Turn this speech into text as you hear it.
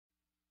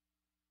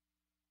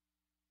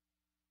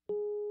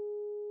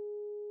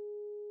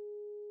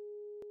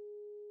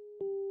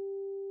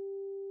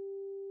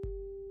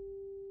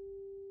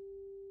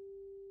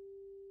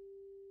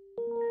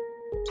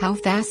How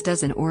fast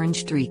does an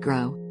orange tree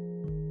grow?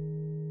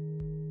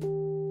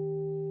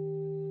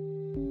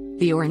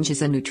 The orange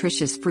is a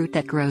nutritious fruit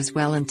that grows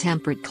well in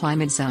temperate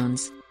climate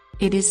zones.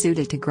 It is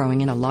suited to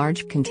growing in a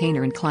large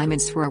container in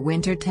climates where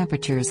winter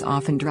temperatures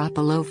often drop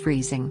below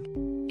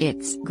freezing.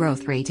 Its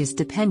growth rate is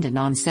dependent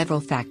on several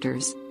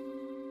factors.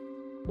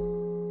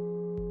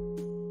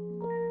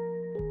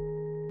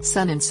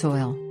 Sun and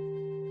soil.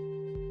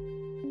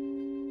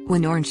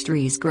 When orange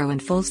trees grow in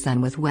full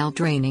sun with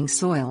well-draining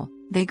soil,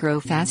 they grow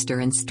faster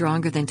and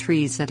stronger than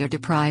trees that are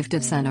deprived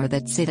of sun or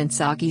that sit in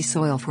soggy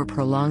soil for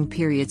prolonged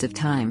periods of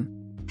time.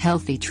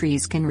 Healthy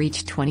trees can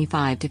reach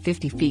 25 to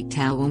 50 feet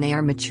tall when they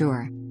are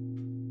mature.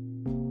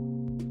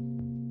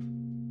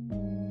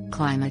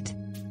 Climate.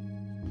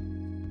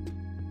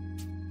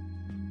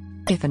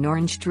 If an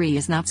orange tree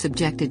is not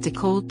subjected to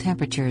cold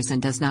temperatures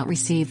and does not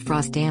receive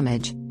frost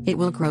damage, it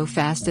will grow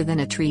faster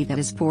than a tree that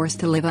is forced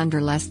to live under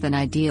less than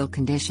ideal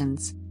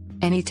conditions.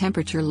 Any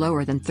temperature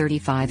lower than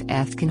 35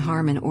 F can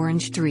harm an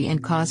orange tree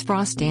and cause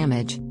frost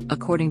damage,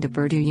 according to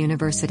Purdue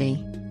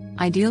University.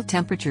 Ideal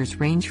temperatures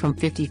range from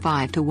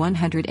 55 to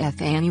 100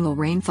 F. Annual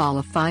rainfall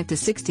of 5 to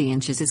 60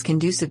 inches is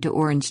conducive to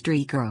orange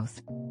tree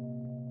growth.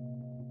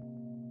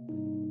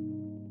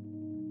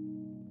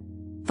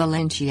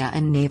 Valencia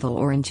and Navel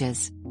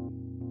oranges.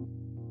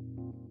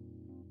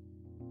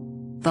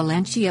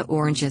 Valencia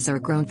oranges are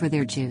grown for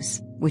their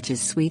juice, which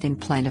is sweet and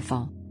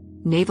plentiful.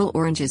 Navel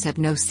oranges have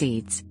no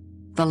seeds.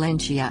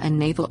 Valencia and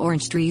Navel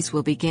orange trees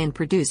will begin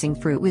producing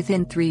fruit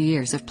within 3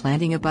 years of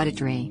planting a budded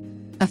tree.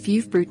 A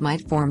few fruit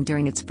might form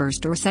during its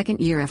first or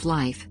second year of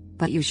life,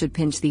 but you should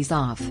pinch these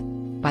off.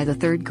 By the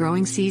third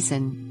growing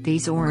season,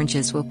 these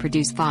oranges will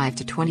produce 5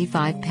 to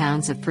 25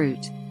 pounds of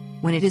fruit.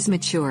 When it is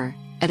mature,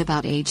 at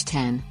about age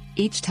 10,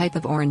 each type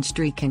of orange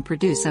tree can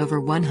produce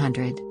over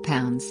 100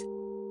 pounds.